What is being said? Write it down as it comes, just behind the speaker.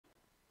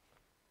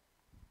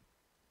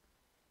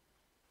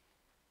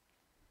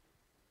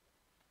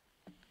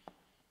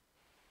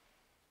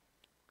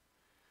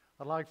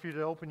I'd like for you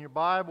to open your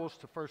Bibles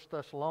to 1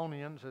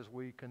 Thessalonians as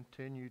we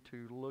continue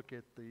to look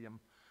at the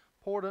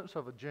importance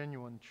of a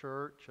genuine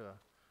church, an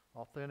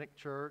authentic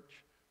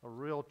church, a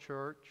real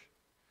church.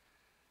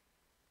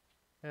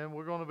 And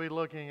we're going to be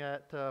looking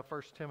at 1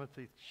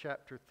 Timothy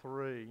chapter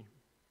 3.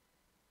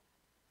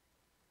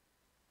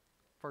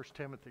 1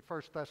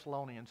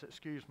 Thessalonians,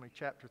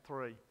 chapter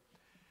 3.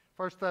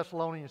 1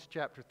 Thessalonians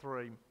chapter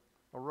 3.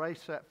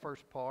 Erase that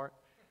first part.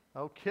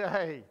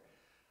 Okay.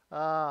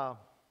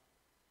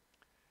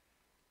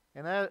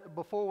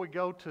 Before we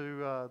go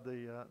to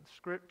the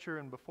scripture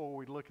and before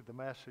we look at the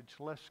message,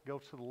 let's go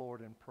to the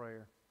Lord in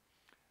prayer.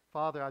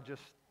 Father, I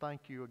just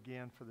thank you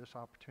again for this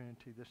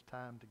opportunity, this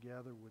time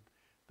together with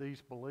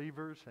these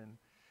believers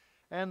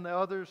and the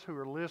others who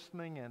are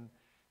listening. And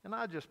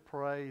I just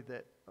pray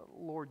that,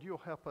 Lord, you'll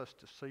help us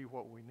to see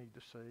what we need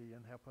to see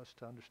and help us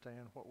to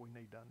understand what we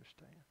need to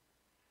understand.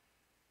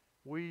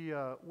 We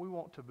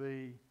want to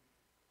be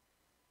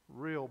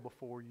real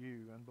before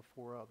you and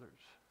before others.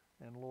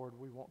 And Lord,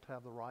 we want to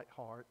have the right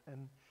heart,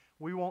 and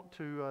we want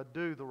to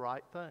do the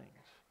right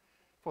things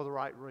for the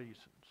right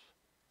reasons.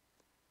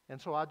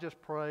 And so I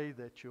just pray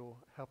that you'll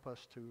help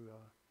us to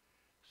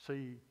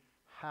see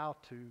how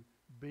to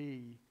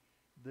be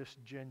this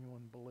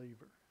genuine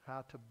believer,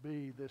 how to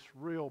be this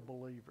real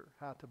believer,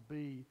 how to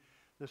be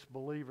this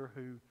believer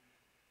who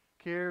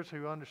cares,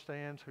 who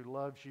understands, who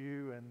loves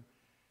you,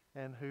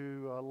 and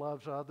who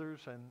loves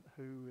others, and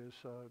who is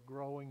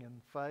growing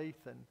in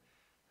faith, and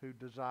who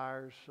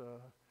desires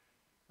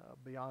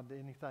beyond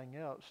anything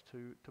else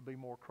to be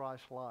more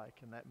Christ-like.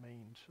 And that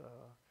means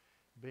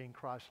being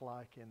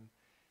Christ-like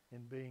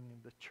in being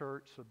the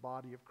church, the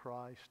body of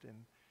Christ,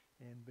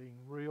 and being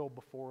real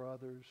before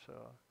others,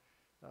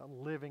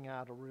 living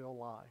out a real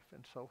life.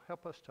 And so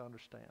help us to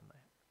understand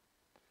that.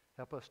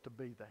 Help us to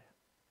be that.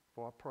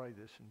 For I pray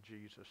this in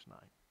Jesus'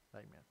 name.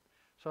 Amen.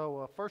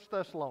 So 1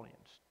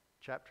 Thessalonians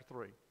chapter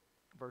 3,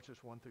 verses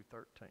 1 through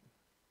 13.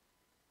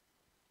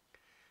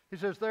 He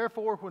says,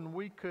 "Therefore, when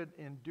we could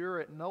endure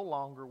it no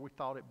longer, we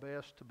thought it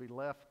best to be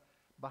left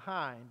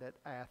behind at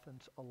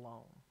Athens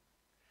alone.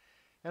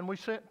 And we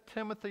sent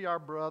Timothy, our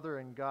brother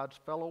and God's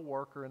fellow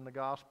worker in the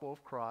gospel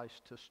of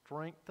Christ, to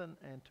strengthen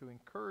and to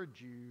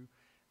encourage you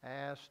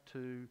as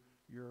to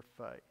your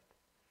faith,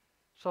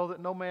 so that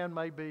no man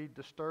may be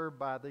disturbed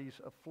by these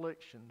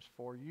afflictions.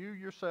 For you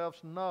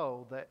yourselves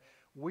know that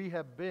we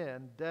have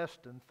been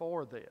destined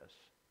for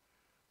this.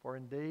 For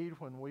indeed,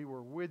 when we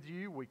were with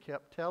you, we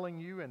kept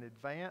telling you in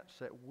advance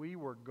that we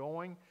were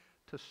going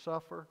to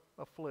suffer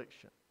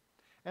affliction.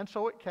 And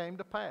so it came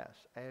to pass,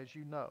 as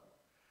you know.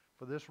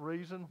 For this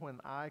reason,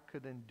 when I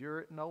could endure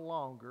it no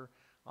longer,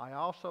 I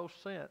also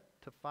sent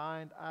to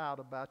find out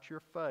about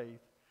your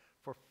faith,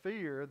 for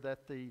fear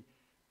that the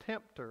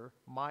tempter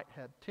might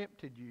have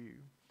tempted you,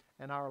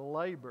 and our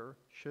labor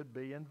should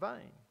be in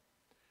vain.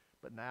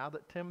 But now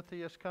that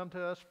Timothy has come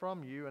to us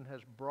from you and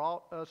has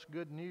brought us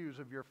good news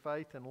of your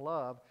faith and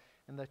love,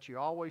 and that you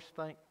always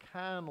think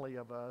kindly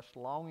of us,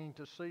 longing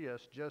to see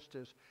us just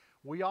as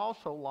we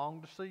also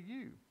long to see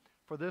you.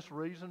 For this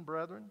reason,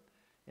 brethren,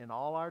 in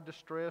all our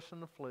distress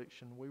and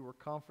affliction, we were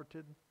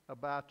comforted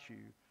about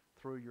you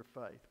through your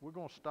faith." We're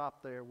going to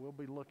stop there. We'll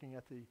be looking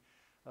at the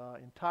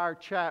entire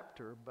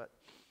chapter. But,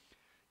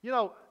 you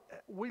know,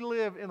 we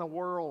live in a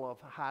world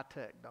of high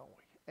tech, don't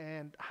we?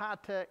 And high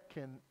tech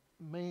can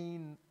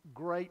mean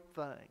great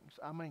things.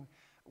 I mean,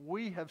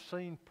 we have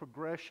seen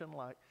progression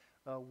like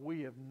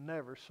we have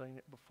never seen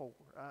it before.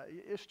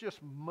 It's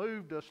just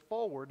moved us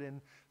forward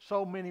in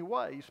so many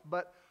ways.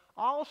 But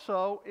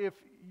also, if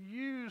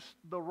used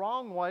the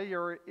wrong way,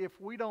 or if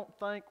we don't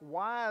think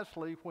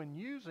wisely when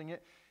using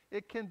it,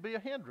 it can be a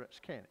hindrance,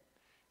 can it?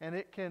 And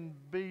it can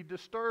be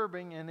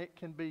disturbing, and it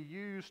can be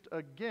used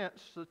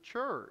against the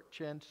church.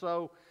 And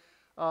so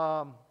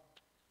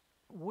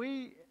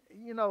we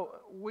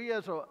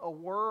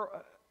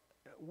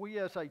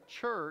as a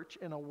church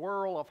in a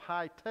world of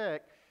high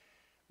tech,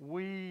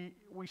 we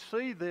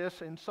see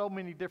this in so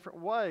many different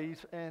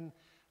ways, and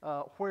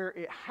where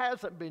it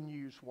hasn't been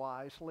used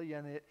wisely,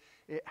 and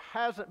it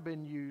hasn't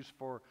been used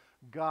for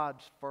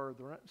God's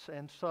furtherance.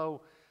 And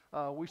so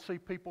we see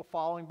people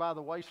falling by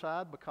the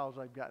wayside because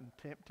they've gotten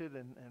tempted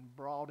and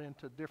brought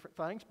into different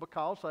things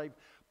because they've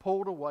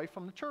pulled away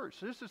from the church.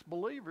 This is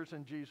believers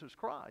in Jesus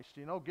Christ,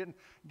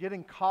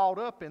 getting caught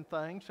up in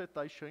things that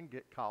they shouldn't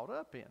get caught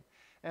up in.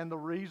 And the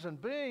reason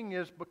being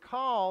is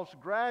because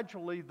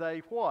gradually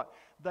they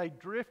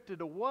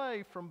drifted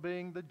away from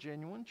being the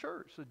genuine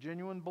church, the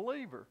genuine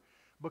believer,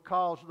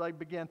 because they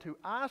began to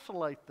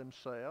isolate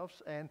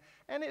themselves. And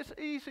it's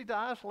easy to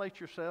isolate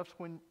yourselves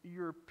when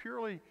you're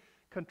purely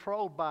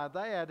controlled by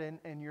that,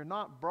 and you're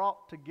not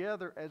brought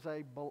together as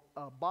a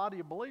body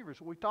of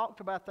believers. We talked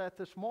about that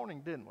this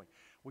morning, didn't we?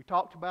 We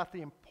talked about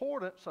the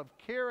importance of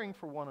caring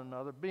for one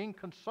another, being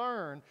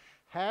concerned,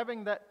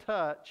 having that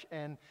touch,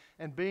 and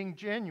being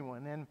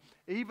genuine, and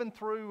even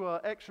through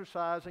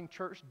exercising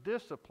church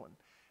discipline.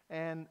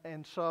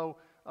 And so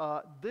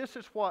this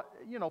is what,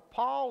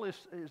 Paul is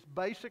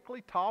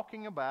basically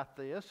talking about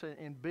this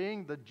in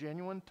being the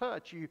genuine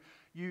touch.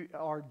 You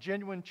are a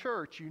genuine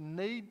church. You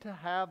need to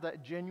have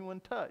that genuine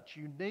touch.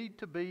 You need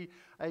to be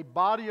a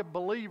body of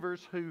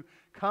believers who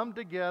come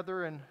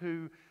together and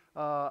who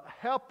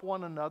help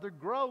one another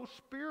grow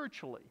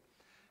spiritually.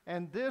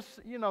 And this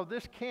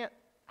can't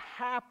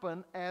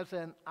happen as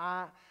an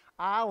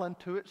island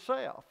to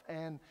itself.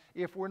 And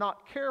if we're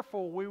not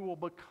careful, we will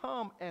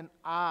become an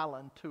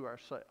island to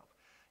ourselves.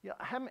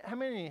 How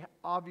many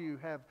of you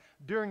have,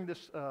 during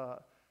this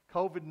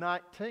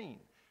COVID-19,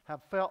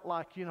 have felt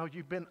like,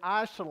 you've been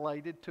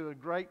isolated to a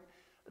great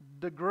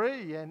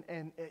degree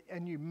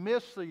and you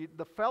miss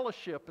the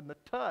fellowship and the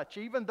touch?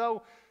 Even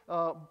though,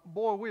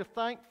 boy, we're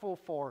thankful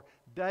for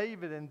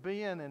David and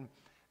Ben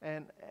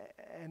and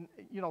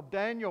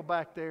Daniel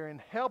back there in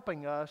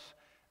helping us,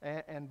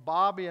 and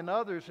Bobby and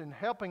others in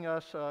helping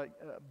us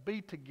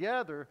be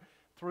together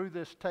through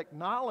this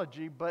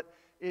technology, but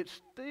it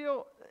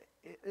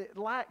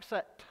lacks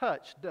that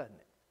touch, doesn't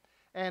it?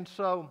 And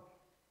so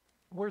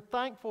we're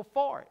thankful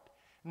for it.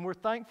 And we're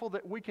thankful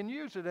that we can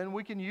use it, and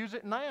we can use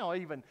it now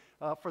even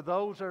for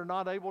those that are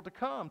not able to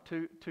come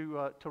to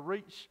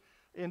reach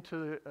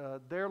into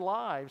their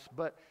lives.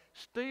 But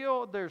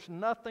still, there's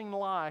nothing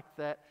like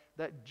that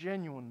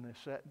genuineness,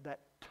 that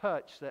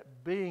touch, that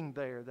being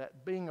there,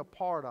 that being a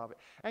part of it.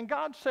 And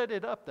God set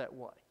it up that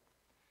way.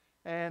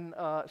 And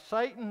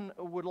Satan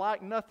would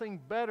like nothing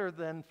better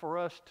than for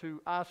us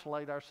to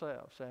isolate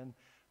ourselves and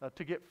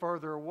to get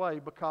further away,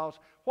 because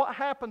what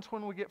happens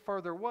when we get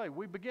further away?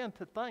 We begin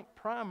to think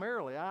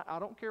primarily, I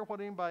don't care what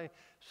anybody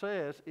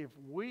says, if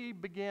we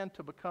begin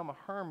to become a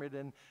hermit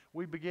and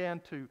we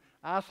begin to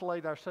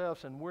isolate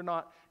ourselves and we're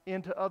not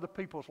into other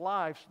people's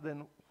lives,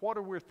 then what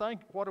are we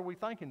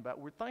thinking about?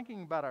 We're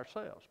thinking about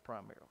ourselves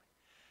primarily.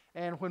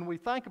 And when we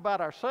think about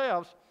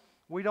ourselves,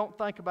 we don't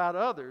think about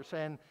others,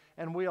 and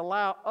we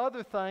allow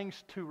other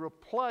things to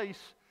replace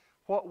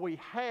what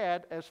we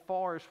had as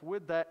far as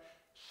with that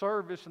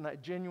service and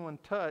that genuine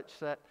touch,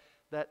 that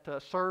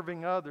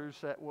serving others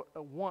that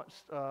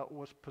once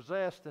was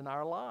possessed in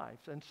our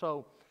lives. And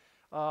so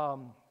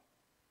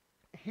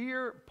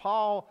here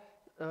Paul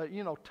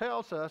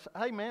tells us,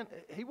 hey man,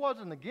 he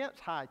wasn't against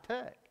high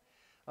tech.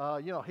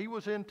 He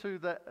was into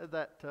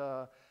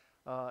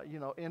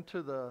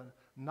into the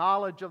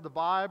knowledge of the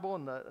Bible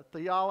and the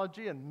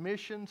theology and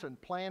missions and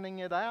planning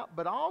it out,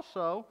 but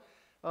also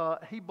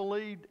he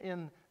believed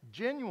in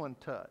genuine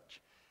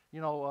touch.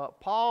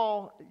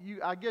 Paul,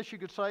 I guess you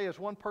could say, as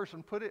one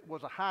person put it,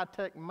 was a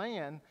high-tech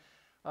man,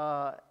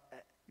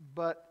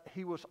 but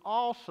he was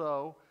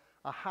also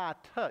a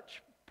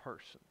high-touch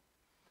person.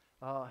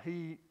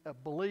 He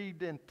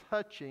believed in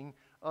touching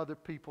other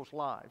people's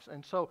lives.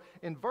 And so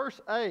in verse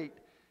 8,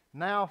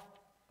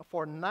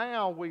 for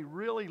now we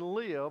really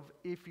live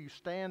if you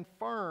stand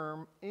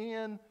firm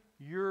in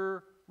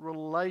your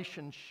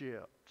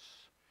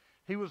relationships.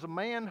 He was a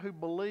man who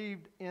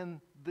believed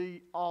in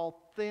the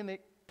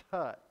authentic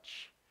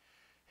touch.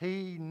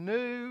 He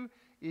knew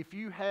if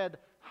you had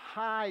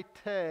high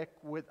tech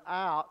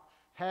without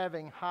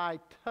having high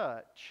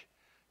touch,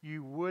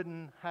 you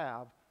wouldn't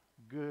have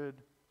good,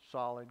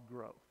 solid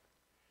growth.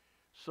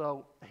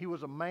 So he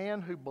was a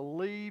man who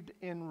believed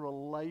in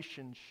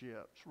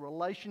relationships.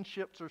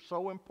 Relationships are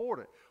so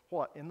important.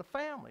 What? In the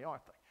family,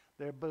 aren't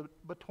they? They're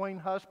between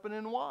husband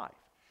and wife,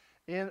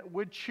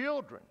 with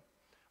children,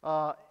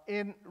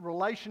 in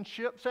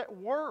relationships at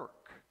work.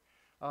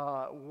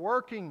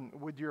 Working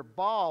with your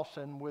boss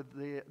and with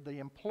the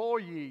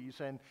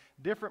employees and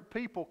different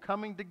people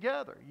coming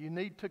together. You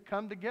need to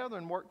come together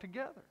and work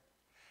together.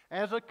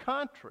 As a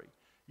country,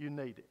 you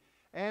need it.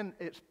 And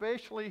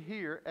especially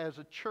here as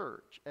a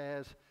church,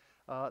 as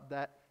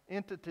that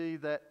entity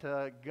that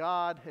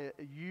God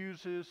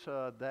uses,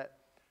 that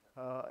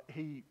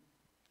He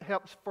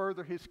helps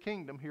further His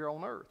kingdom here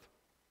on earth.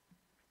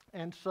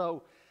 And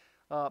so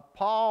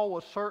Paul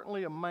was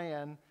certainly a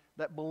man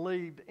that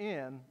believed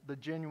in the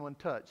genuine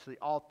touch, the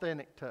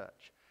authentic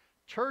touch.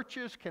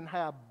 Churches can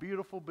have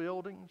beautiful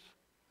buildings.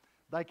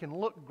 They can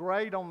look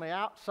great on the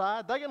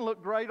outside. They can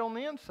look great on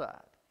the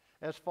inside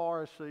as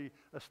far as the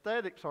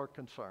aesthetics are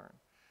concerned.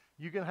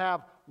 You can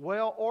have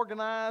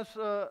well-organized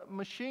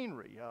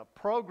machinery,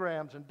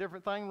 programs and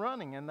different things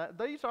running, and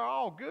these are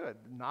all good.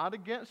 Not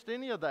against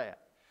any of that.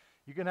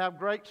 You can have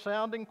great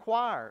sounding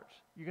choirs.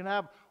 You can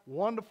have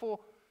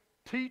wonderful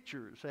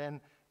teachers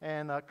and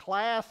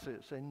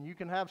classes, and you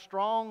can have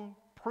strong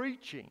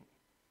preaching.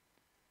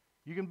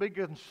 You can be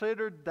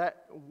considered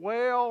that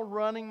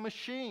well-running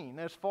machine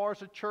as far as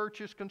the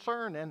church is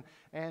concerned,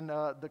 and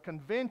the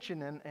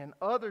convention and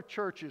other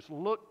churches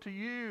look to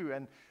you,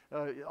 and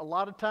a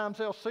lot of times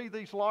they'll see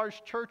these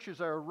large churches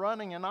that are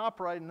running and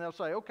operating, and they'll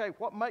say, okay,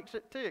 what makes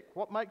it tick?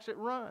 What makes it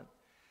run?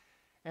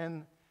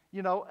 And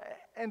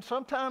and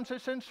sometimes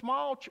it's in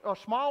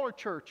smaller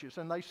churches,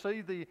 and they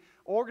see the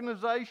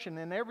organization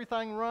and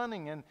everything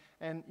running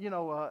and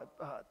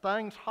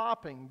things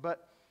hopping.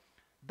 But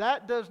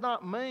that does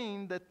not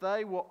mean that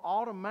they will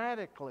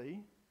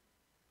automatically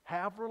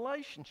have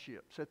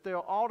relationships, that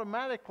there'll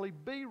automatically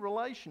be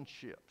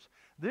relationships.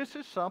 This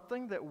is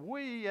something that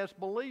we as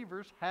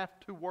believers have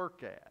to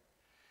work at.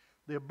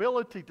 The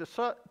ability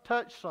to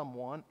touch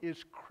someone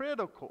is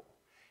critical.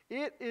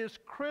 It is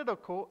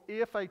critical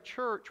if a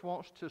church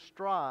wants to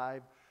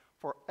strive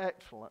for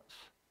excellence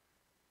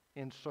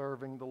in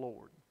serving the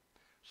Lord.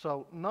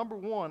 So, number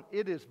one,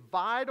 it is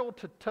vital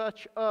to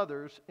touch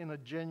others in a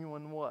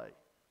genuine way.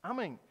 I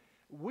mean,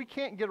 we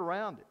can't get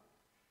around it.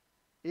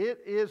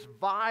 It is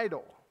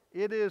vital.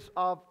 It is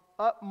of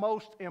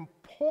utmost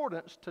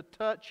importance to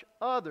touch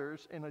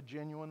others in a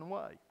genuine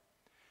way.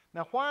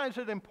 Now, why is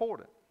it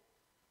important?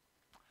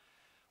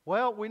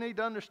 Well, we need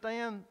to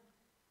understand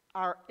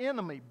our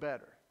enemy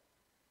better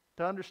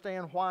to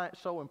understand why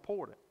it's so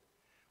important.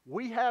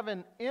 We have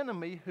an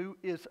enemy who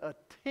is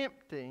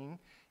attempting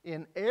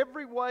in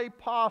every way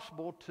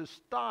possible to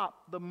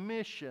stop the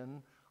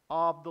mission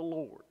of the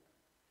Lord,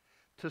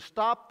 to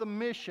stop the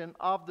mission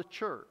of the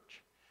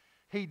church.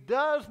 He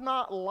does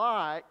not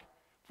like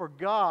for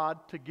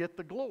God to get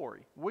the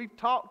glory. We've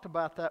talked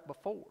about that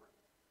before.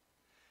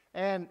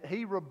 And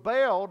he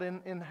rebelled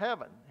in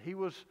heaven. He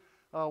was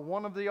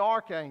one of the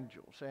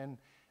archangels,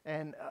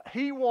 and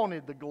he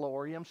wanted the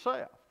glory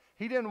himself.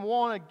 He didn't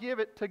want to give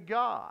it to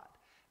God.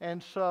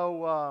 And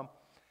so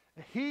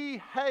he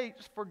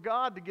hates for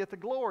God to get the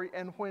glory.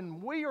 And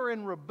when we are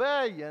in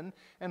rebellion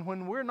and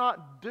when we're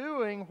not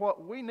doing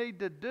what we need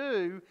to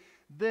do,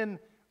 then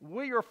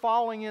we are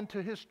falling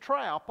into his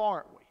trap,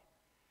 aren't we?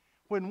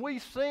 When we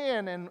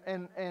sin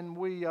and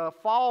we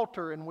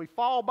falter and we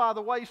fall by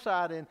the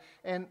wayside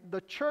and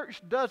the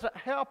church doesn't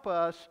help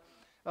us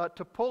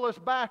to pull us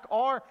back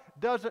or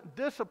doesn't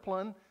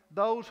discipline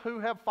those who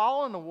have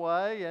fallen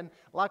away, and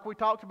like we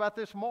talked about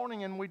this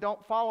morning, and we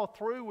don't follow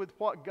through with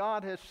what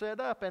God has set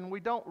up, and we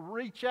don't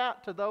reach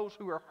out to those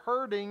who are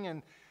hurting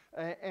and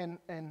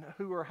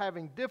who are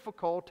having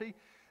difficulty,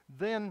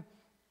 then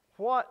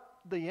what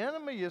the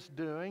enemy is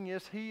doing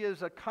is he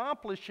is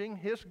accomplishing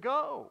his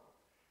goal.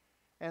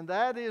 And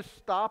that is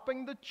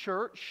stopping the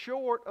church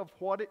short of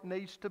what it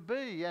needs to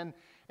be. And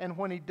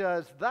when he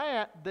does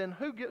that, then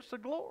who gets the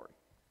glory?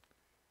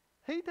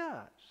 He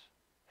does.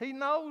 He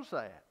knows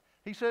that.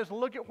 He says,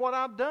 look at what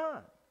I've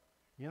done.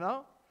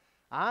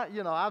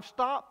 I've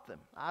stopped them.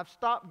 I've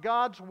stopped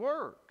God's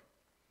work.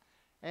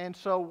 And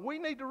so we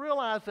need to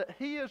realize that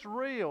he is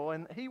real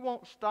and he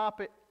won't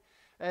stop it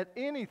at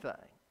anything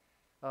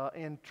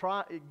in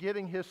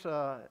getting his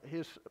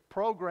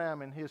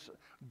program and his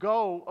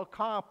goal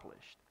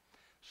accomplished.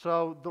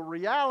 So the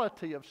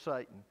reality of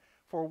Satan,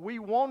 for we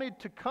wanted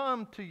to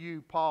come to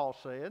you, Paul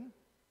said,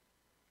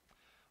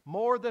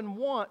 more than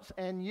once,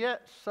 and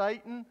yet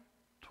Satan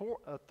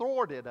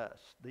thwarted us.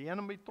 The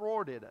enemy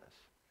thwarted us.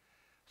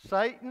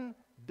 Satan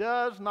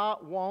does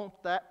not want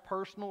that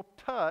personal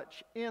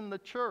touch in the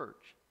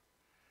church.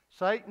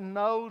 Satan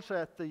knows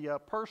that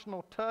the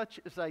personal touch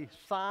is a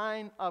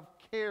sign of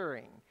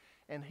caring,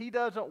 and he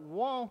doesn't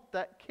want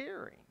that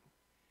caring.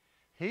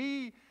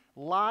 He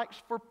likes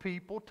for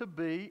people to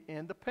be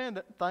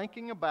independent,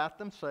 thinking about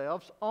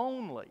themselves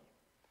only,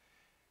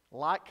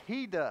 like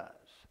he does.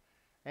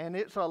 And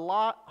it's a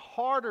lot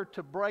harder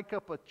to break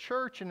up a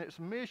church and its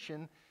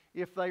mission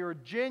if they are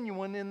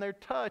genuine in their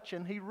touch,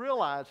 and he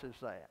realizes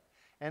that.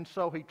 And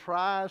so he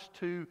tries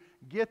to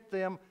get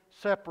them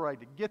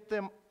separated, get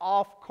them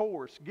off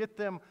course, get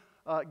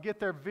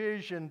their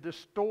vision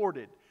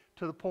distorted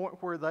to the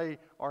point where they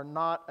are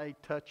not a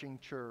touching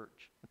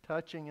church.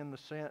 Touching in the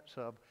sense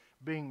of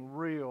being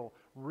real,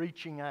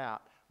 reaching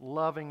out,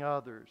 loving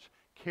others,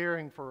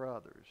 caring for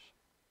others.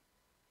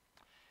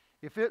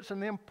 If it's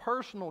an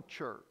impersonal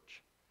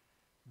church,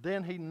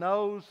 then he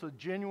knows the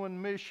genuine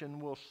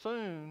mission will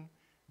soon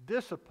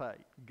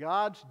dissipate.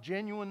 God's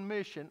genuine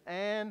mission,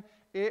 and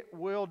it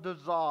will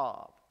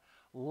dissolve.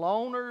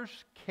 Loners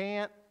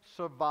can't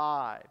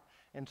survive,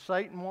 and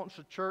Satan wants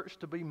the church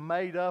to be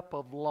made up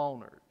of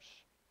loners.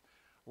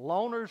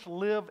 Loners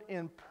live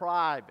in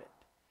private.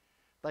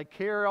 They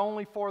care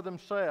only for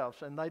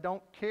themselves, and they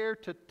don't care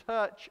to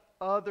touch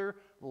other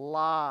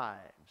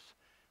lives.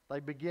 They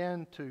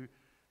begin to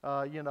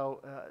live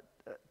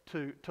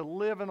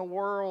in a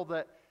world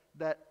that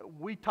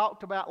we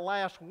talked about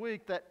last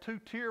week, that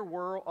two-tier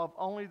world of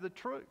only the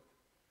truth.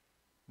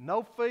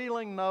 No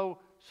feeling, no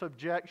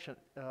subjectionism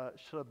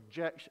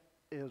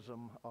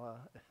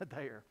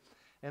there.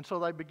 And so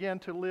they begin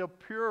to live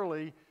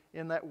purely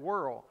in that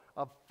world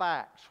of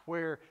facts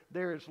where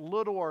there is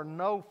little or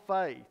no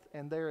faith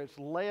and there is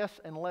less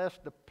and less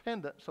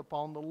dependence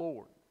upon the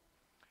Lord.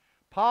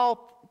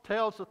 Paul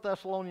tells the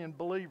Thessalonian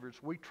believers,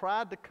 we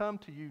tried to come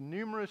to you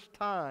numerous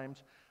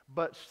times,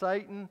 but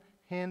Satan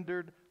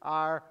hindered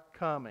our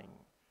coming.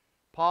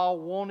 Paul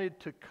wanted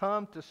to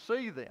come to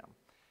see them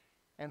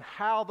and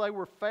how they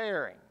were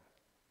faring,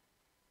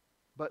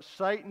 but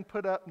Satan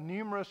put up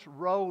numerous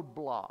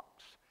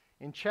roadblocks.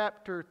 In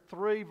chapter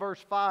 3,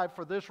 verse 5,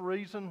 for this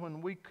reason,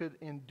 when we could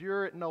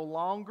endure it no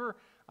longer,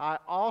 I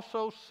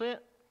also sent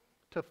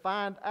to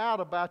find out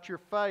about your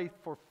faith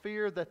for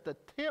fear that the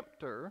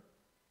tempter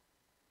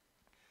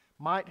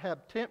might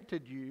have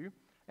tempted you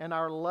and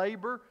our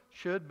labor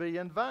should be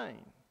in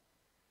vain.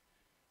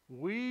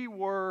 We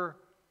were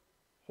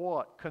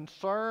what?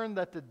 Concerned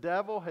that the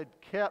devil had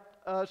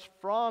kept us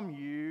from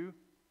you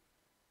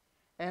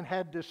and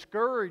had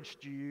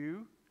discouraged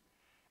you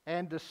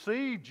and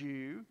deceived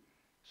you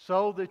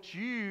so that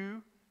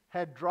you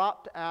had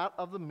dropped out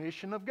of the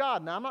mission of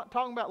God. Now, I'm not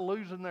talking about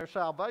losing their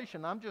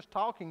salvation. I'm just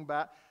talking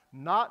about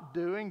not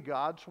doing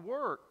God's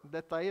work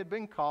that they had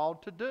been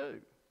called to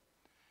do.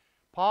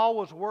 Paul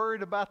was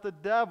worried about the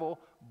devil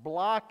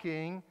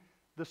blocking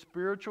the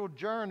spiritual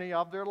journey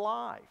of their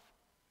life.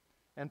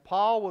 And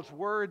Paul was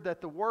worried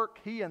that the work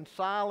he and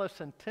Silas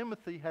and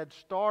Timothy had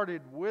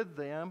started with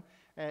them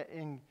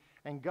and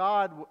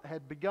God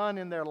had begun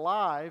in their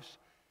lives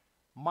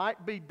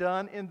might be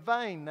done in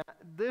vain. Now,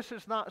 this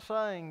is not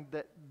saying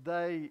that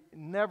they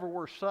never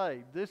were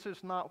saved. This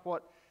is not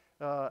what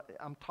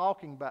I'm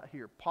talking about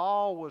here.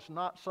 Paul was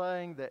not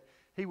saying that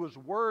he was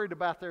worried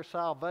about their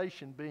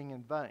salvation being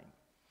in vain.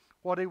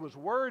 What he was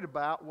worried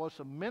about was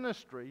the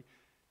ministry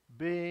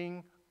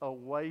being a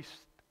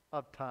waste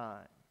of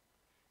time.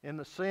 In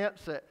the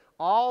sense that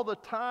all the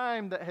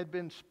time that had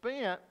been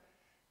spent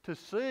to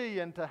see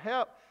and to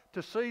help,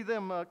 to see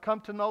them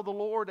come to know the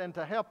Lord and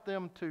to help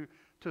them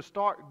to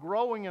start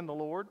growing in the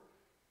Lord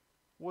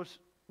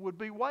would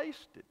be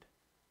wasted.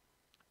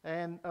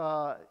 And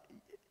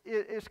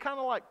it's kind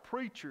of like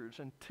preachers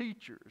and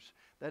teachers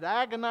that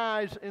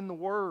agonize in the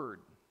Word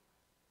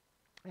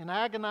and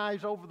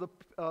agonize over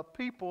the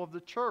people of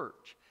the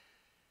church.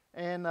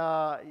 And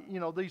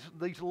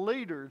these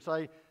leaders,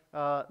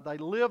 they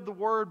live the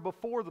Word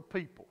before the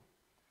people.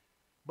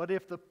 But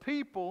if the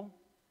people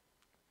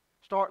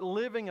start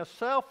living a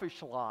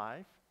selfish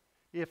life,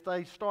 if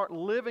they start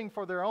living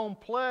for their own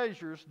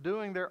pleasures,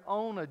 doing their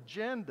own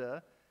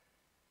agenda,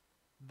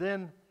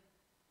 then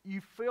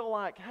you feel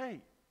like,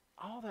 hey,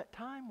 all that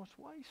time was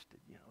wasted.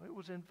 It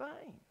was in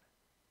vain.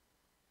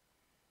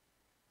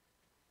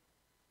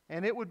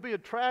 And it would be a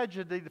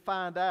tragedy to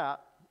find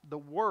out the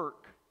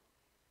work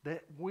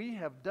that we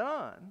have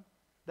done,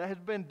 that has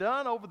been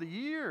done over the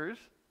years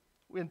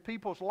in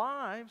people's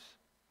lives,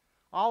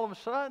 all of a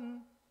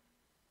sudden,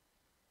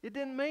 it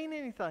didn't mean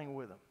anything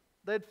with them.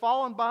 They'd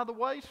fallen by the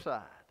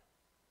wayside.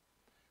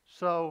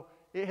 So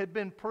it had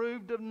been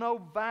proved of no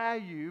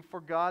value for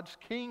God's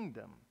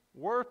kingdom,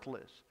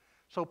 worthless.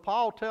 So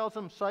Paul tells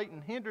them,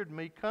 Satan hindered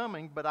me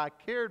coming, but I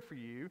cared for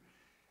you.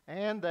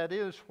 And that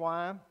is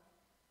why,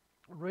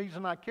 the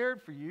reason I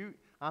cared for you,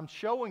 I'm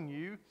showing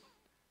you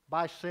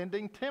by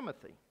sending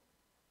Timothy.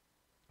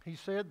 He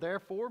said,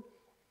 therefore,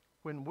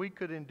 when we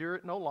could endure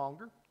it no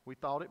longer, we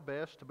thought it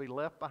best to be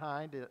left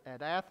behind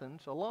at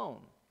Athens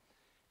alone.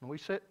 And we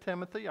sent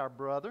Timothy, our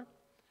brother,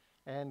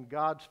 and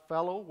God's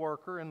fellow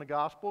worker in the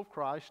gospel of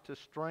Christ to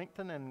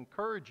strengthen and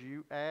encourage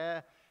you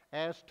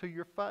as to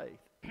your faith.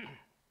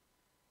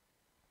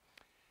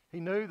 He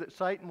knew that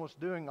Satan was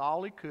doing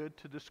all he could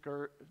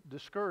to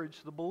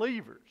discourage the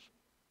believers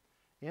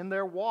in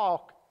their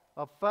walk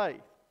of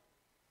faith.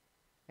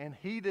 And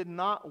he did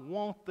not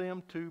want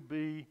them to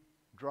be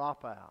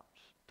dropouts,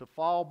 to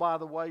fall by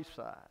the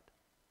wayside.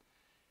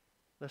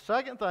 The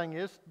second thing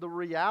is the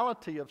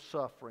reality of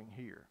suffering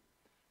here.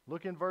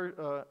 Look in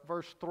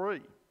verse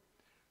 3.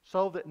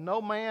 So that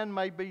no man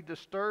may be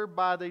disturbed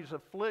by these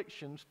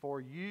afflictions, for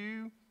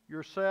you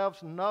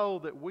yourselves know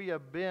that we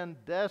have been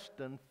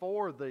destined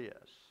for this.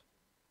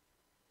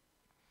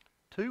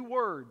 Two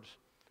words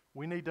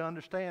we need to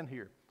understand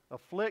here.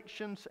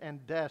 Afflictions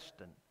and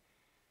destined.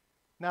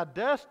 Now,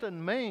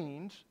 destined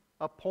means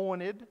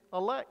appointed,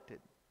 elected.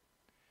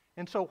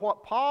 And so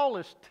what Paul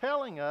is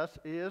telling us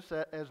is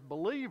that as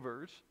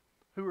believers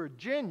who are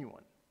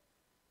genuine,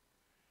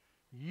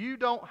 you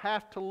don't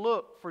have to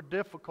look for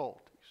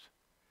difficulties.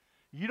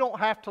 You don't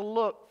have to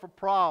look for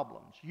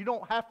problems. You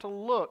don't have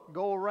to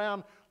go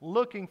around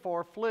looking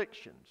for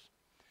afflictions.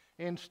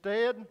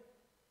 Instead,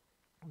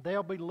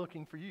 they'll be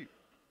looking for you.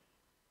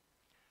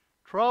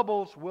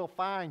 Troubles will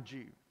find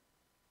you.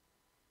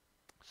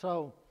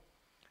 So,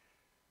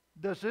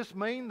 does this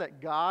mean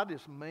that God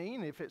is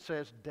mean if it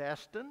says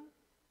destined,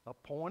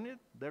 appointed?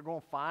 They're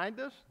going to find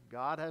us.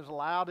 God has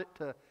allowed it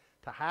to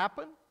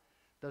happen.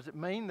 Does it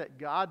mean that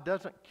God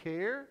doesn't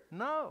care?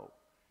 No.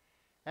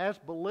 As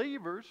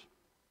believers,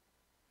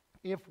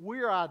 if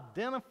we're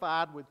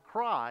identified with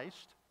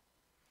Christ,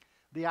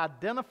 the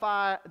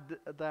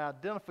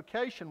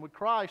identification with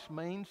Christ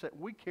means that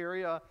we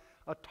carry a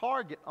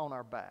target on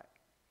our back.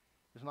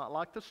 It's not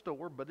like the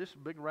store, but it's a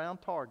big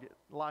round target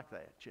like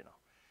that,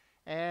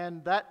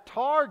 And that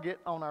target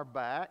on our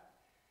back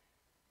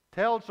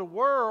tells the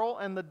world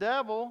and the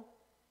devil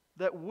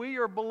that we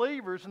are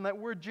believers and that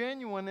we're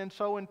genuine, and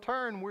so in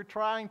turn we're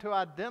trying to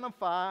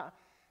identify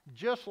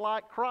just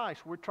like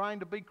Christ. We're trying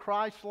to be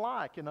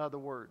Christ-like, in other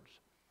words.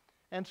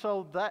 And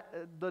so that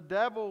the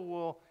devil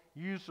will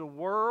use the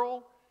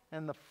world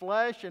and the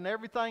flesh and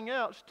everything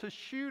else to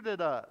shoot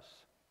at us.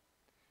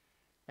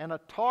 And a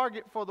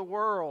target for the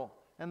world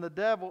and the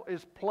devil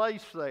is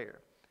placed there.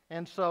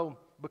 And so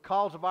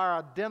because of our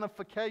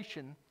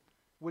identification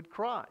with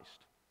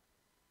Christ,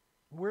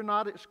 we're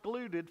not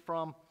excluded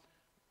from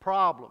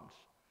problems.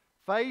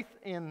 Faith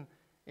in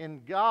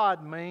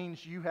God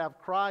means you have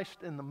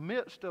Christ in the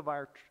midst of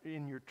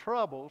in your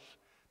troubles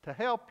to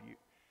help you,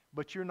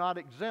 but you're not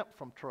exempt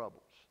from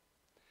troubles.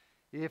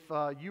 If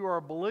you are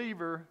a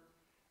believer,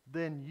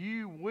 then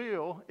you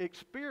will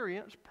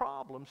experience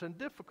problems and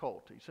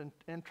difficulties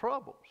and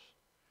troubles,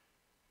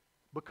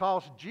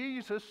 because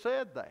Jesus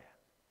said that.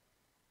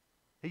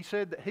 He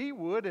said that He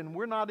would, and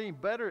we're not any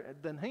better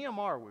than Him,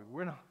 are we?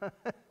 We're not.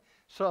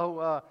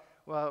 So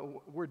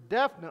we're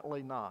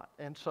definitely not.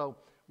 And so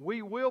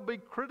we will be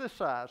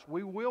criticized.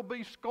 We will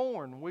be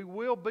scorned. We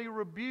will be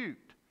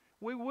rebuked.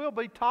 We will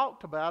be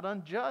talked about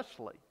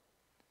unjustly.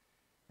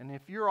 And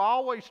if you're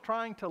always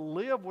trying to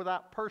live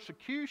without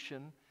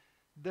persecution,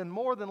 then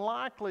more than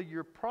likely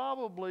you're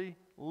probably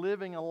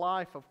living a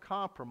life of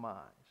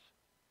compromise.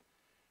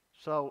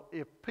 So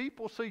if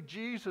people see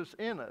Jesus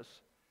in us,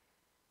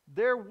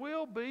 there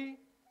will be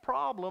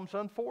problems,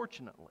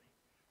 unfortunately.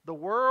 The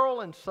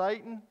world and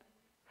Satan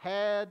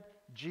had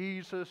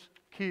Jesus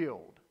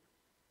killed.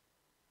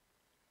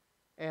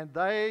 And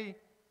they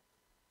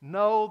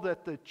know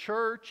that the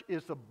church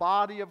is the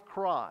body of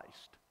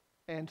Christ.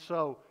 And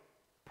so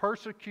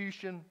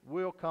persecution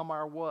will come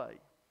our way.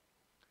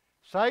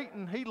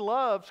 Satan, he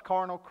loves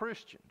carnal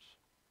Christians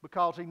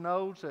because he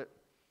knows that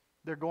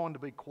they're going to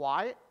be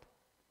quiet.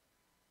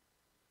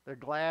 They're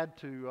glad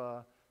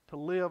to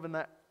live in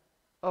that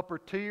upper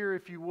tier,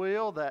 if you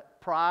will, that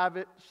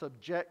private,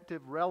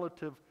 subjective,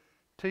 relative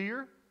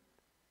tier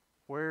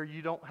where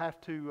you don't have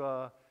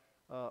to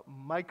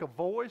make a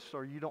voice,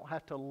 or you don't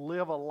have to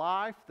live a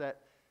life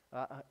that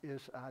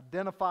is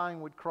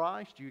identifying with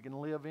Christ. You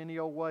can live any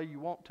old way you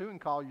want to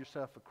and call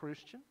yourself a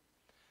Christian.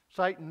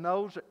 Satan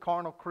knows that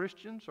carnal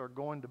Christians are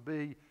going to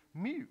be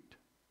mute.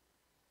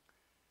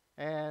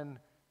 And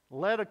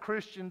let a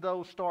Christian,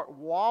 though, start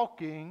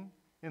walking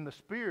in the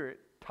Spirit,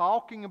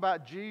 talking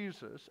about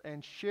Jesus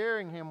and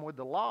sharing Him with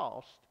the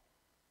lost,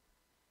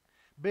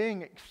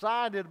 being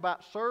excited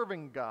about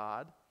serving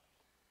God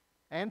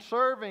and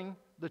serving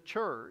the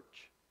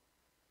church,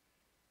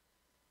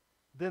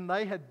 then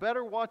they had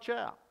better watch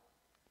out.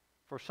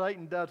 For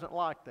Satan doesn't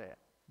like that.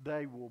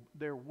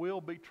 There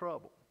will be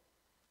trouble.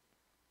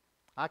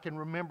 I can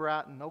remember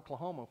out in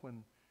Oklahoma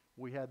when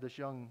we had this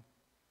young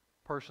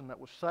person that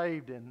was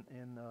saved in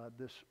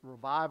this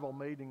revival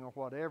meeting or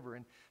whatever,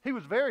 and he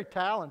was very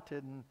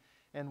talented,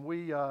 and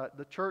we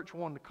the church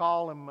wanted to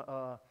call him.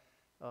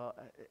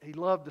 He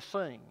loved to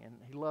sing and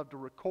he loved to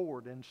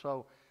record, and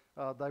so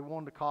they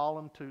wanted to call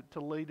him to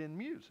lead in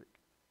music.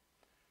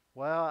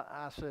 Well,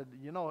 I said,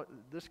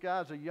 this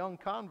guy's a young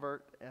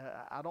convert.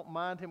 I don't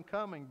mind him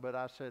coming, but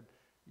I said,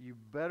 you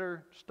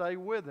better stay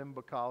with him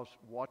because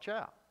watch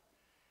out.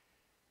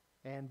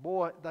 And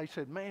boy, they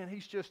said, man,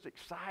 he's just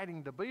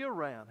exciting to be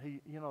around.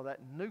 That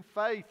new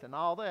faith and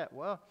all that.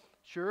 Well,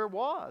 sure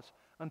was,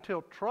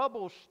 until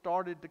troubles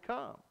started to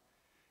come.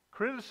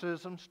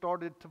 Criticism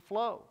started to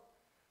flow.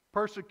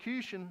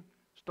 Persecution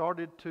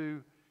started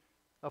to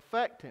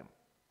affect him.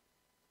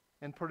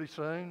 And pretty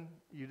soon,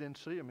 you didn't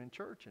see him in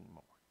church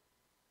anymore.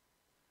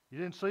 You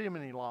didn't see him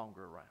any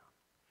longer around.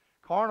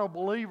 Carnal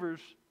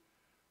believers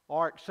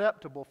are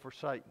acceptable for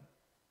Satan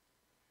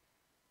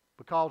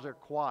because they're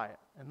quiet,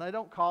 and they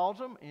don't cause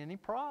them any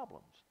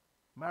problems.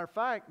 Matter of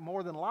fact,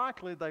 more than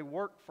likely, they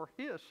work for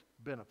his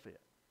benefit.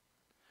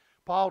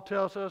 Paul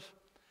tells us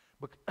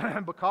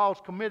because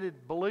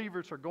committed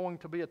believers are going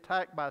to be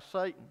attacked by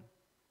Satan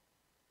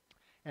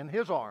and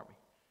his army.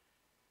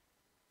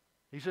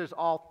 He says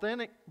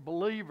authentic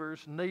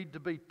believers need to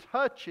be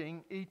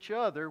touching each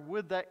other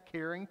with that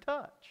caring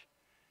touch.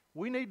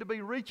 We need to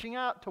be reaching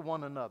out to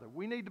one another.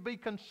 We need to be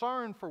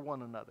concerned for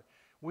one another.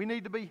 We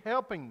need to be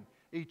helping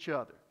each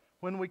other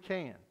when we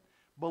can.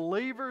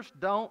 Believers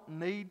don't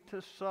need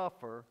to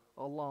suffer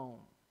alone.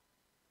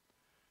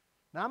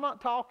 Now, I'm not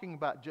talking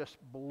about just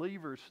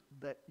believers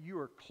that you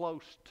are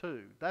close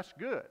to. That's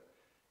good,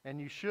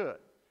 and you should.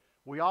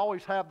 We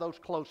always have those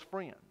close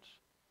friends.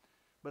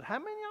 But how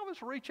many of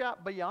us reach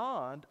out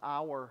beyond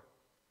our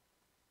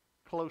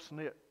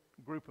close-knit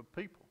group of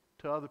people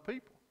to other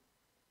people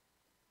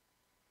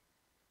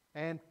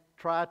and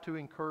try to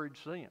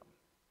encourage them?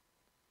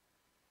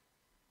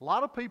 A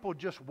lot of people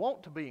just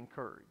want to be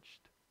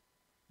encouraged,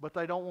 but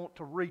they don't want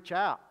to reach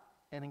out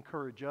and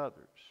encourage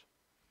others.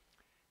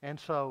 And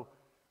so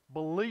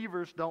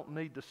believers don't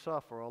need to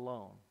suffer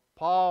alone.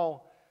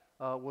 Paul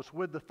was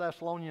with the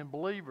Thessalonian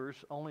believers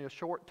only a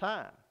short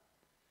time.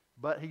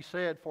 But he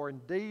said, for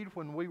indeed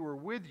when we were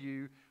with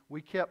you,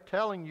 we kept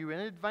telling you in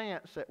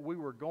advance that we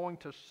were going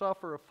to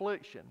suffer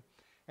affliction.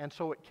 And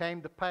so it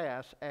came to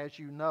pass, as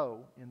you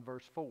know, in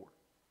verse 4.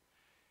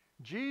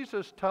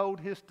 Jesus told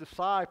his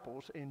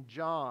disciples in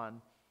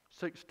John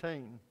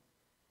 16,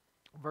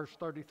 verse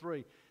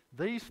 33,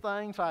 these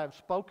things I have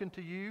spoken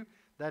to you,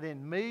 that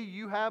in me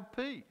you have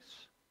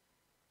peace.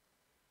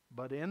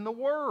 But in the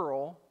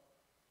world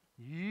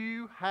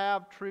you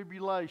have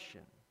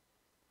tribulation.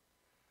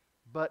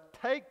 But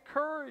take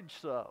courage,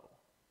 though.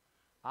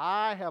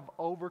 I have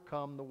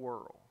overcome the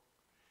world.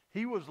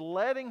 He was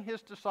letting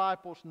his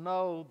disciples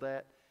know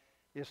that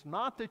It's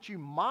not that you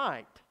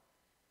might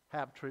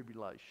have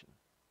tribulation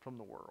from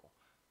the world,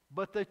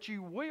 but that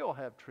you will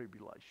have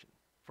tribulation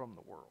from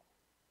the world.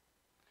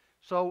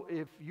 So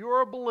if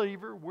you're a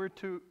believer, we're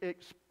to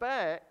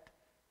expect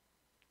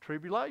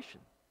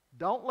tribulation.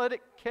 Don't let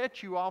it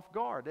catch you off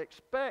guard.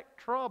 Expect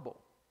trouble.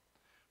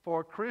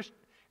 For a Christian,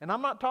 and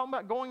I'm not talking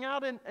about going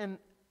out and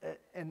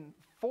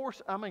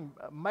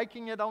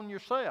making it on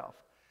yourself.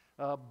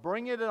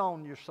 Bring it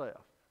on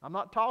yourself. I'm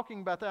not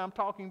talking about that. I'm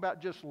talking about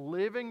just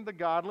living the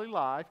godly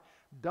life.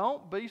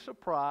 Don't be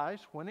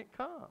surprised when it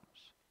comes.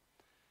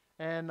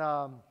 And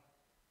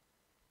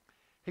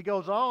he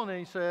goes on and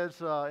he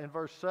says in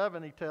verse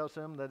 7, he tells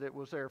them that it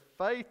was their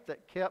faith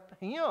that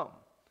kept him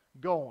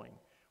going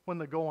when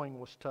the going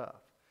was tough.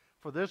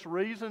 For this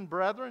reason,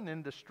 brethren,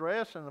 in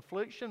distress and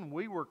affliction,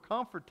 we were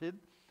comforted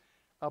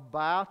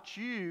about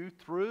you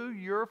through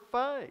your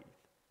faith.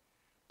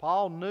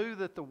 Paul knew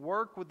that the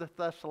work with the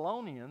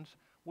Thessalonians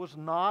was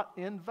not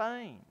in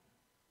vain.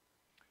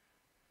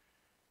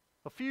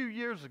 A few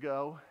years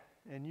ago,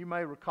 and you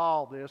may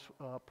recall this,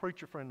 a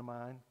preacher friend of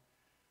mine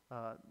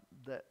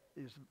that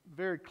is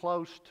very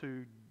close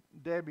to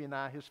Debbie and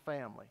I, his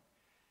family,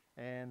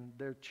 and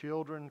their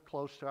children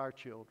close to our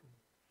children.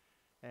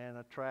 And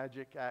a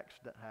tragic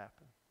accident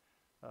happened.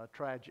 A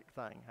tragic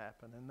thing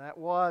happened. And that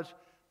was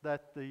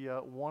that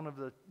one of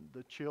the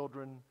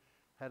children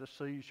had a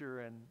seizure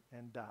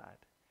and died.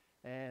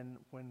 And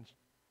when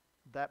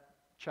that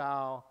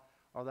child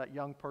or that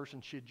young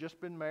person, she had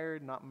just been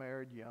married, not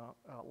married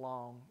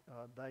long,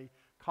 they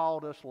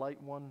called us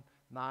late one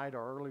night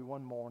or early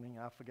one morning,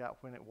 I forgot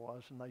when it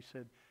was, and they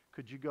said,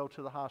 could you go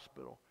to the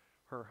hospital?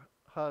 Her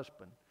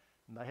husband,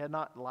 and they had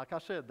not, like I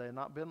said, they had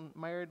not been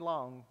married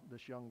long,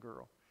 this young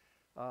girl,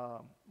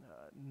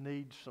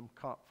 needs some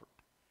comfort.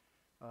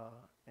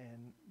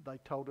 And they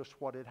told us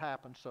what had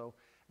happened. So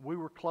we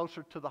were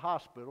closer to the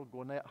hospital,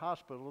 Gwinnett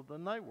Hospital,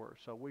 than they were.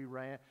 So we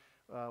ran,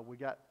 we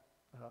got,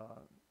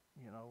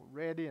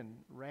 ready and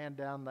ran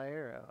down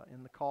there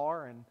in the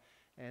car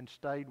and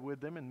stayed with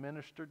them and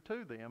ministered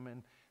to them.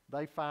 And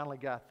they finally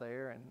got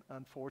there, and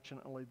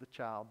unfortunately the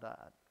child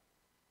died.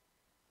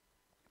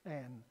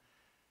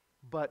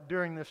 But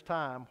during this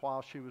time,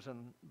 while she was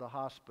in the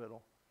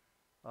hospital,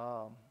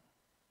 not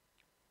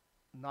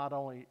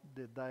only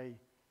did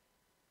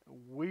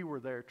we were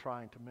there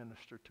trying to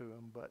minister to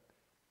them, but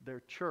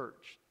their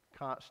church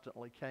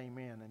constantly came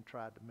in and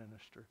tried to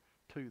minister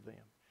to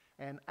them.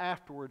 And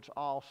afterwards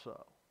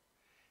also.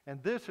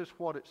 And this is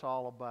what it's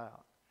all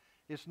about.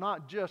 It's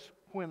not just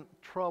when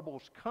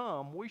troubles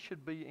come. We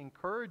should be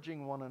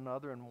encouraging one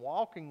another and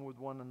walking with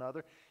one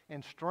another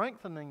and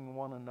strengthening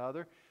one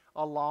another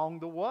along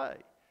the way.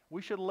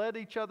 We should let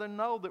each other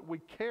know that we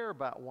care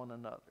about one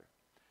another.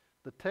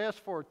 The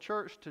test for a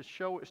church to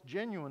show its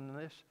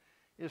genuineness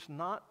is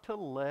not to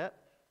let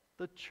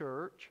the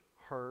church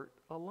hurt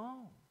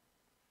alone.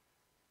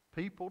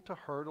 People to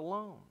hurt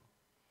alone.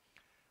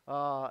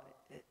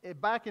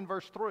 Back in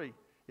verse 3,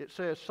 it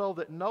says, so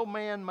that no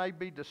man may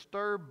be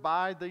disturbed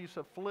by these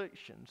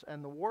afflictions.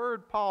 And the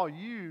word Paul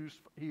used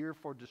here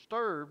for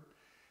disturbed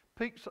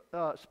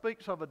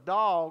speaks of a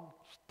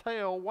dog's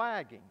tail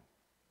wagging,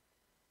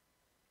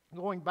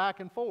 going back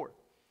and forth.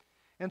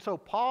 And so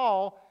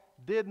Paul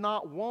did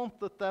not want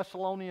the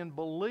Thessalonian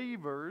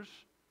believers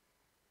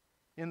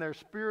in their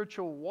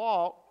spiritual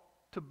walk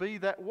to be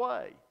that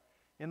way.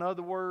 In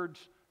other words,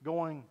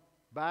 going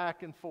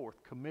back and forth,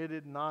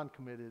 committed,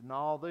 non-committed, and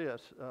all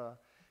this.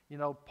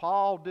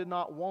 Paul did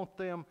not want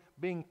them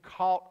being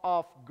caught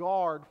off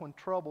guard when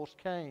troubles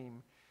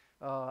came.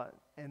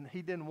 And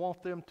he didn't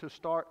want them to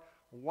start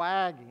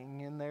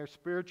wagging in their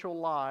spiritual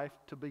life,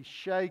 to be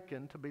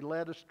shaken, to be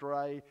led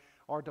astray,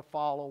 or to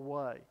fall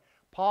away.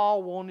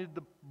 Paul wanted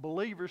the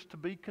believers to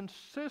be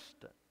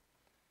consistent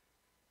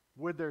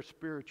with their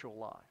spiritual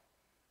life.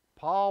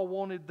 Paul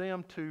wanted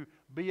them to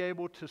be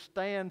able to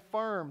stand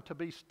firm, to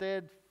be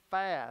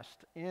steadfast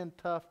in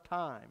tough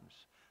times,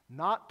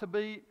 not to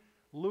be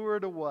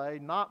lured away,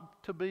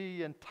 not to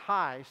be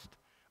enticed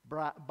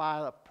by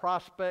the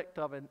prospect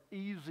of an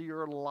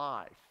easier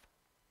life.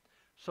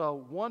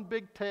 So one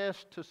big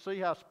test to see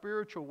how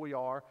spiritual we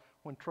are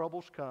when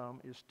troubles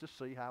come is to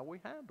see how we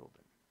handle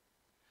them.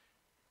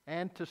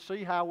 And to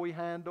see how we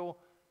handle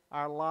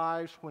our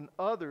lives when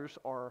others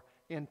are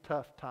in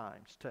tough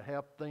times, to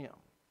help them.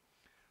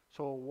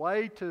 So a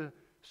way to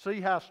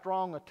see how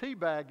strong a tea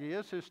bag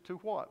is to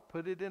what?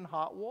 Put it in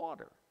hot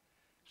water.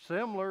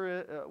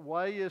 Similar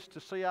way is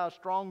to see how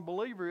strong a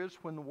believer is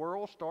when the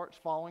world starts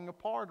falling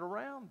apart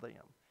around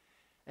them.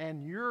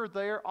 And you're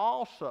there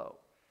also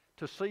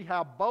to see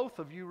how both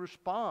of you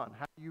respond,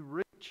 how you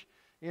reach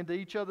into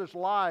each other's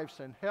lives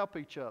and help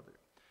each other.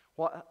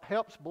 What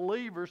helps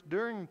believers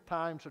during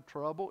times of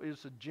trouble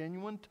is a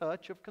genuine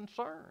touch of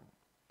concern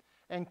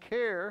and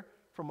care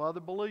from other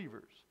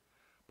believers.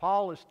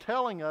 Paul is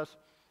telling us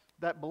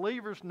that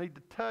believers need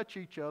to touch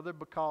each other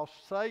because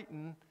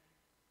Satan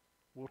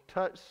will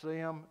touch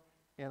them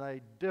in a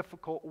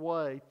difficult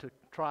way to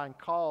try and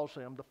cause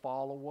them to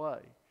fall away.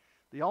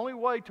 The only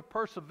way to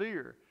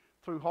persevere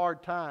through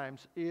hard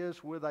times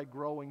is with a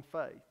growing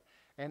faith.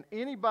 And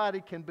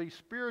anybody can be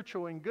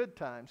spiritual in good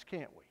times,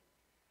 can't we?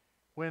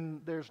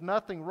 When there's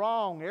nothing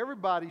wrong,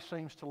 everybody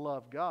seems to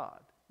love God.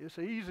 It's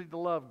easy to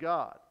love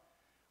God,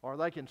 or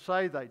they can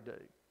say they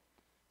do.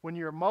 When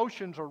your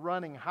emotions are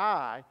running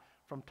high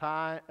from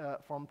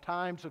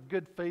times of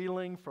good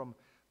feeling, from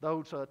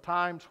those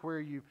times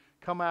where you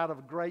come out of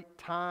a great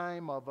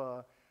time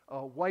of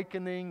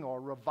awakening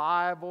or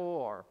revival,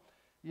 or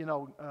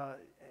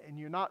and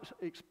you're not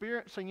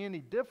experiencing any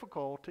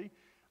difficulty,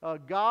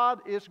 God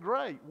is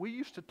great. We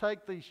used to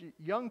take these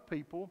young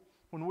people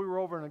when we were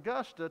over in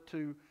Augusta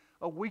to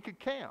a week of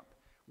camp.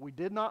 We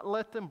did not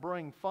let them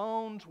bring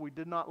phones. We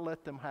did not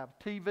let them have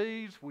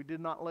TVs. We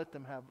did not let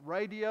them have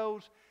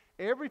radios.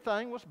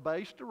 Everything was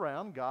based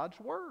around God's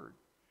Word.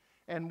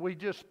 And we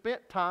just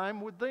spent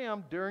time with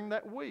them during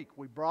that week.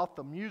 We brought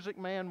the music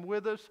man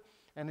with us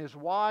and his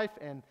wife,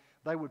 and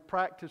they would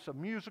practice a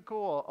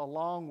musical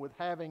along with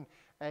having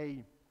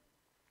a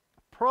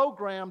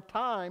program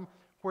time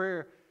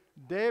where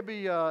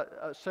Debbie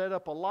set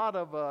up a lot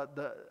of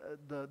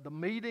the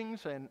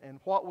meetings and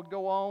what would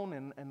go on,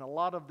 and a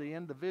lot of the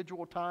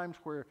individual times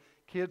where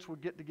kids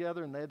would get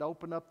together and they'd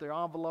open up their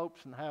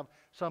envelopes and have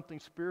something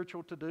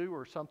spiritual to do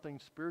or something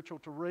spiritual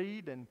to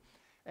read.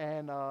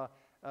 And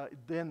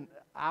then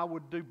I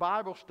would do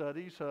Bible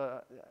studies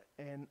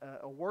and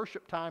a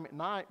worship time at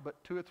night,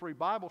 but 2 or 3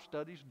 Bible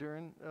studies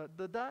during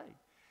the day.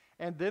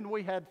 And then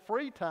we had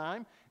free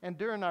time, and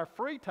during our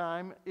free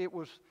time, it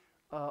was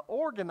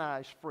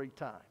organized free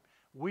time.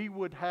 We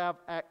would have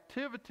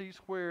activities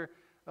where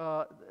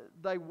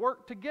they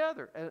worked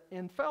together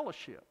in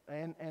fellowship,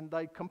 and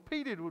they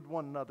competed with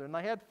one another, and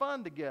they had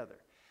fun together.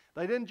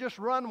 They didn't just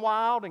run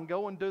wild and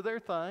go and do their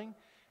thing.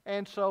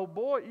 And so,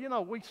 boy,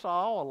 we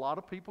saw a lot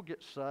of people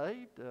get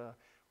saved.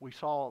 We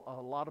saw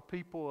a lot of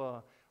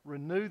people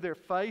renew their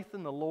faith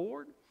in the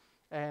Lord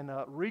and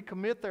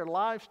recommit their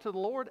lives to the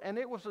Lord, and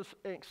it was an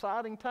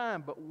exciting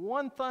time. But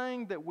one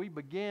thing that we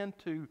began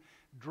to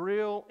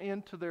drill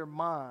into their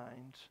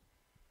minds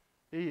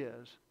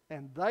is,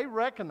 and they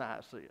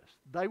recognize this,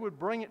 they would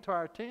bring it to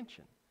our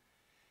attention.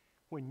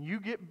 When you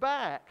get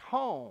back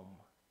home,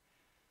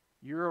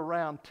 you're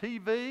around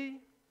TV,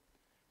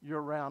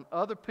 you're around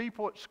other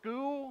people at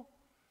school,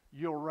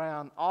 you're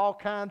around all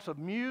kinds of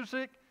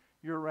music,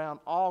 you're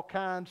around all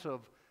kinds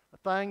of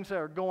things that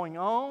are going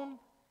on.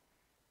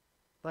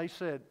 They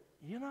said,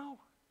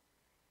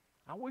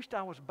 I wished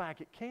I was back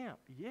at camp.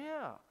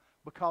 Yeah,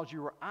 because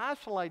you were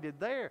isolated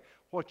there.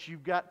 What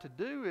you've got to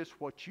do is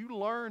what you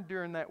learned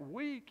during that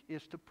week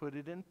is to put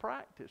it in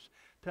practice,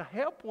 to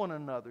help one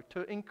another,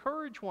 to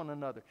encourage one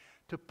another,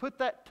 to put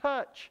that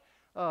touch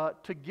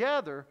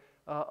together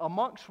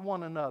amongst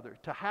one another,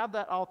 to have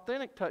that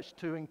authentic touch,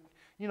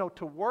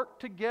 to work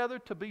together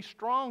to be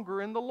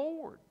stronger in the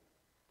Lord.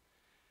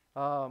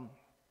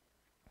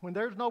 When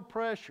there's no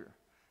pressure,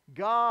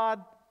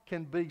 God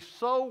can be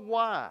so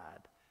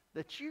wide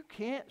that you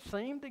can't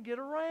seem to get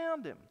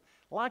around Him,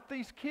 like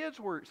these kids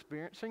were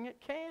experiencing at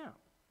camp.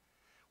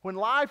 When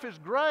life is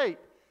great,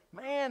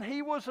 man,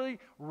 He was a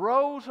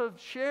rose of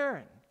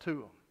Sharon to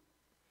them.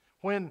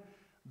 When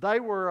they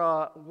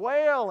were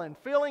well and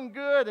feeling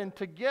good and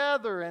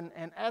together and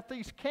at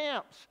these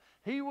camps,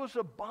 He was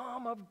a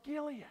balm of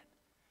Gilead.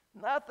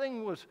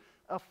 Nothing was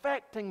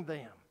affecting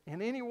them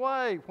in any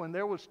way. When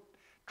there was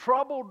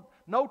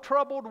no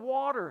troubled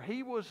water,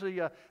 He was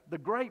the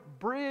great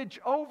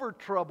bridge over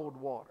troubled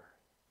water.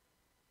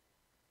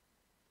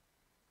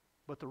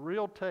 But the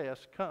real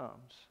test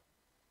comes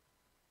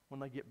when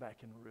they get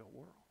back in the real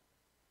world.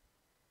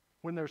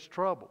 When there's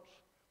troubles,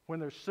 when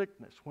there's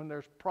sickness, when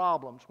there's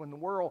problems, when the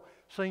world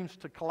seems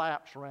to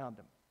collapse around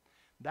them.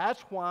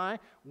 That's why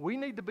we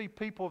need to be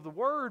people of the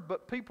Word,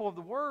 but people of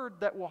the Word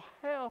that will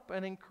help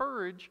and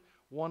encourage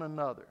one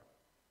another.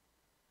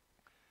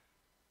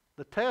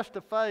 The test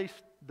of faith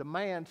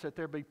demands that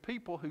there be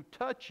people who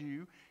touch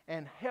you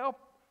and help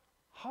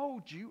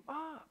hold you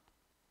up.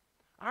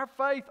 Our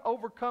faith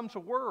overcomes the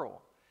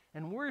world,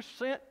 and we're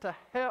sent to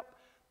help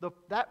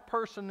that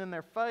person in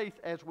their faith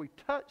as we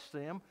touch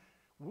them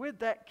with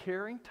that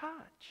caring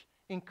touch,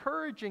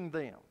 encouraging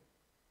them.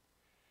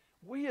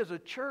 We as a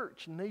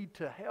church need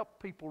to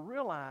help people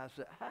realize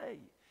that, hey,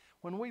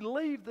 when we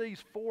leave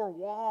these 4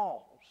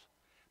 walls,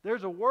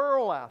 there's a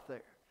world out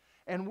there.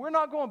 And we're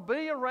not going to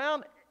be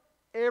around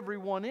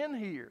everyone in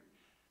here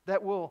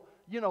that will,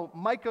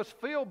 make us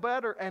feel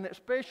better, and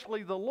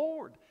especially the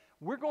Lord.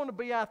 We're going to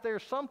be out there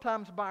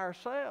sometimes by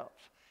ourselves.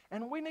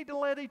 And we need to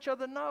let each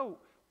other know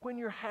when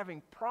you're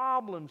having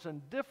problems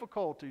and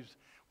difficulties,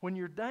 when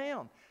you're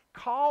down.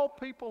 Call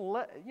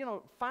people,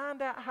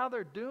 find out how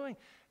they're doing.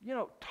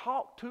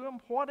 Talk to them,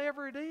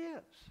 whatever it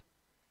is.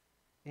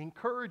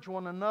 Encourage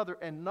one another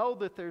and know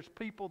that there's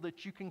people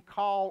that you can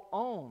call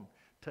on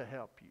to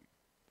help you.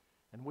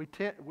 And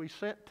we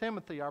sent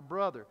Timothy, our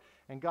brother,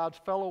 and God's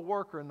fellow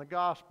worker in the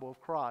gospel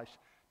of Christ,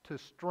 to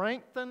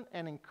strengthen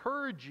and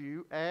encourage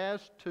you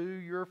as to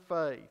your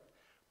faith.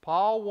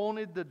 Paul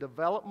wanted the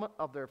development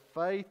of their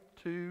faith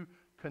to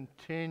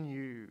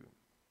continue.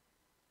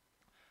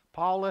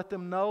 Paul let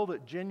them know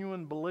that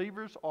genuine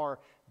believers are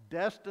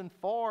destined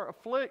for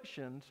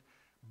afflictions,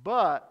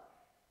 but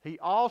He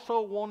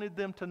also wanted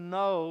them to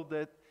know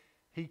that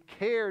He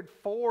cared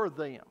for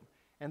them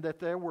and that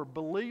there were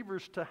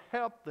believers to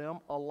help them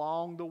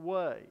along the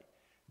way,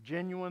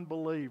 genuine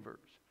believers.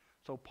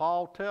 So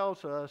Paul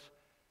tells us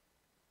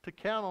to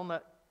count on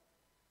that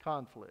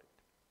conflict.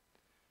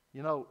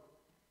 You know,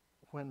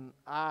 when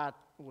I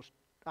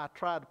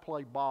tried to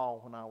play ball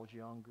when I was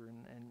younger,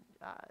 and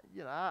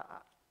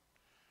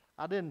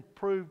I didn't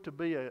prove to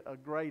be a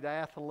great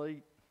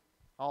athlete,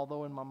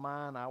 although in my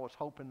mind I was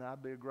hoping that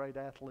I'd be a great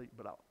athlete,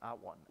 but I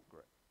wasn't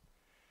great.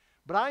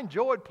 But I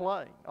enjoyed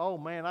playing. Oh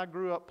man, I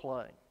grew up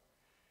playing.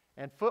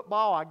 And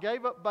football, I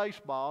gave up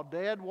baseball.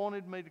 Dad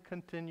wanted me to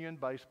continue in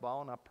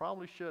baseball, and I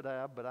probably should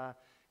have, but I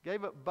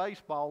gave up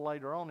baseball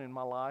later on in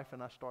my life,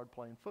 and I started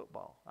playing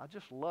football. I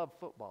just loved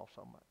football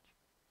so much.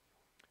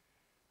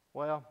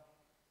 Well,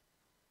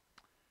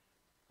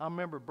 I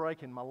remember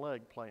breaking my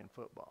leg playing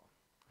football,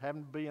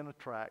 having to be in a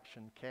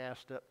traction,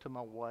 cast up to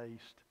my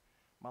waist,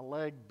 my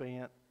leg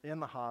bent, in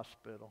the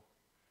hospital,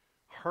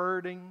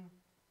 hurting.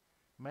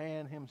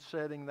 Man, him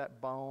setting that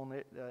bone,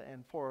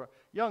 and for a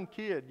young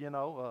kid,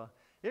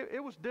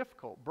 it was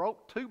difficult.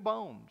 Broke 2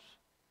 bones.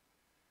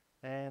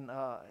 And,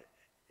 I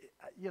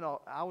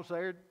was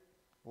there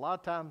a lot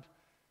of times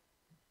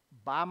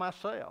by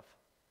myself.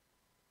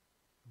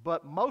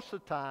 But most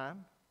of the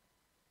time,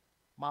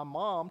 my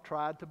mom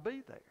tried to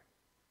be there.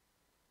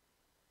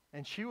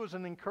 And she was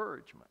an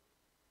encouragement.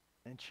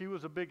 And she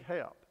was a big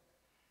help.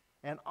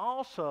 And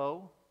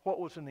also,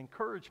 what was an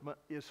encouragement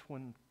is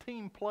when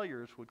team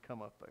players would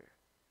come up there.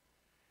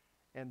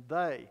 And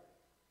they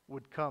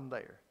would come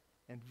there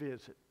and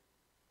visit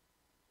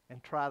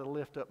and try to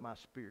lift up my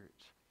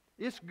spirits.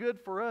 It's good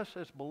for us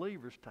as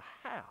believers to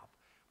have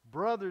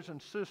brothers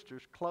and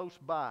sisters close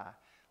by,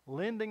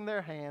 lending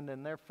their hand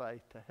and their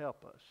faith to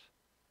help us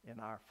in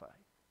our faith.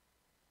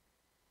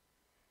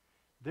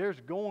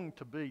 There's going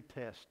to be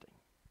testing.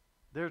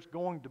 There's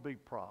going to be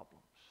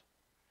problems.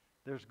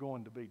 There's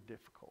going to be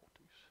difficulties.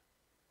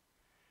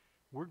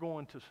 We're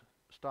going to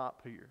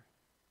stop here.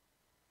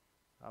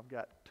 I've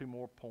got 2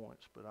 more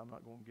points, but I'm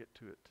not going to get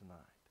to it tonight.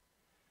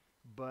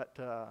 But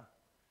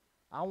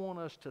I want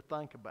us to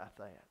think about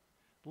that.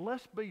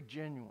 Let's be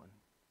genuine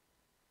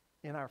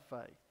in our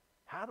faith.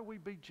 How do we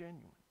be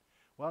genuine?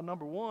 Well,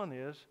 number 1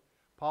 is,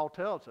 Paul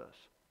tells us,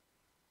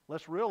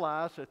 let's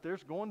realize that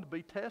there's going to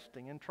be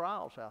testing and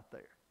trials out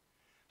there.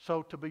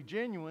 So to be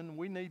genuine,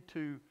 we need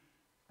to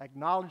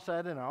acknowledge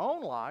that in our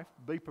own life,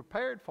 be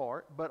prepared for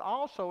it, but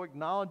also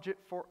acknowledge it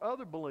for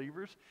other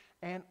believers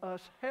and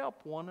us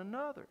help one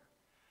another.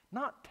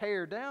 Not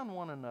tear down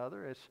one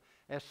another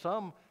as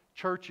some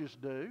churches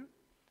do,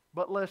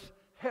 but let's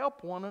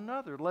help one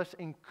another. Let's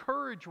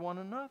encourage one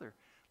another.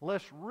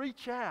 Let's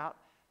reach out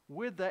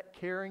with that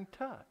caring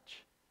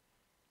touch.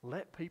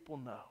 Let people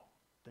know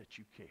that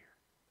you care.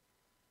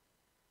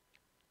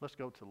 Let's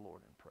go to the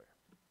Lord in prayer.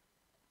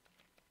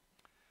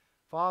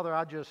 Father,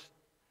 I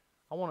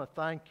want to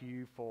thank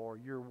you for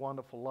your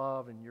wonderful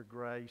love and your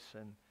grace,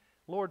 and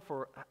Lord,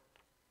 for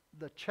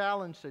the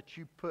challenge that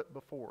you put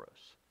before us.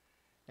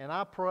 And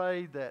I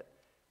pray that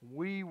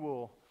we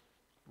will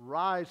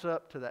rise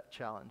up to that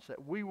challenge,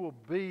 that we will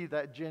be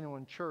that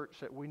genuine church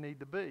that we need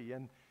to be.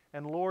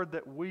 And Lord,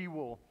 that we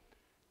will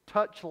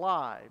touch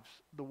lives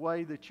the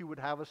way that you would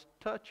have us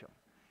touch them.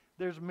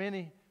 There's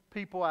many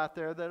people out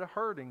there that are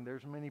hurting.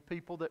 There's many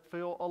people that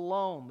feel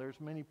alone. There's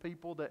many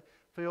people that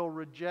feel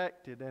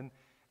rejected.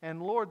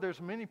 And Lord,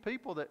 there's many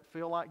people that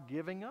feel like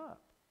giving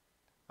up.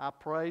 I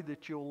pray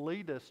that you'll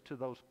lead us to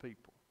those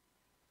people,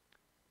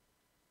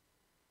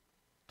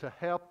 to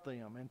help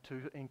them and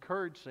to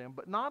encourage them.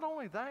 But not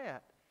only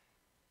that,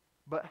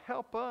 but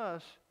help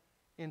us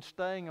in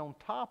staying on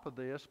top of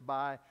this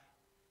by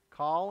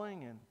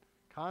calling and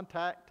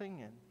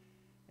contacting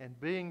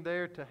and being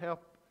there to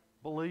help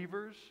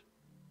believers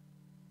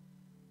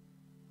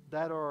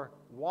that are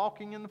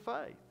walking in the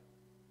faith.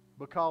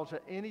 Because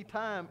at any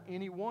time,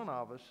 any one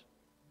of us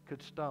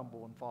could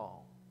stumble and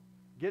fall,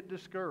 get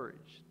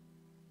discouraged,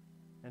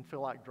 and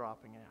feel like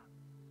dropping out.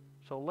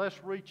 So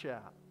let's reach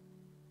out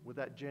with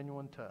that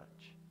genuine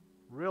touch,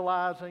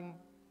 realizing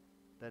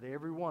that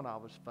every one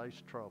of us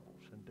face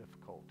troubles and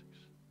difficulties.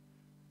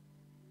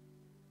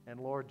 And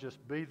Lord,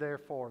 just be there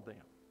for them.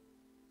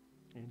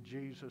 In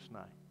Jesus'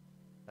 name,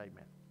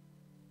 amen.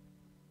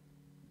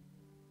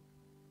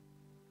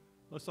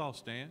 Let's all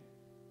stand.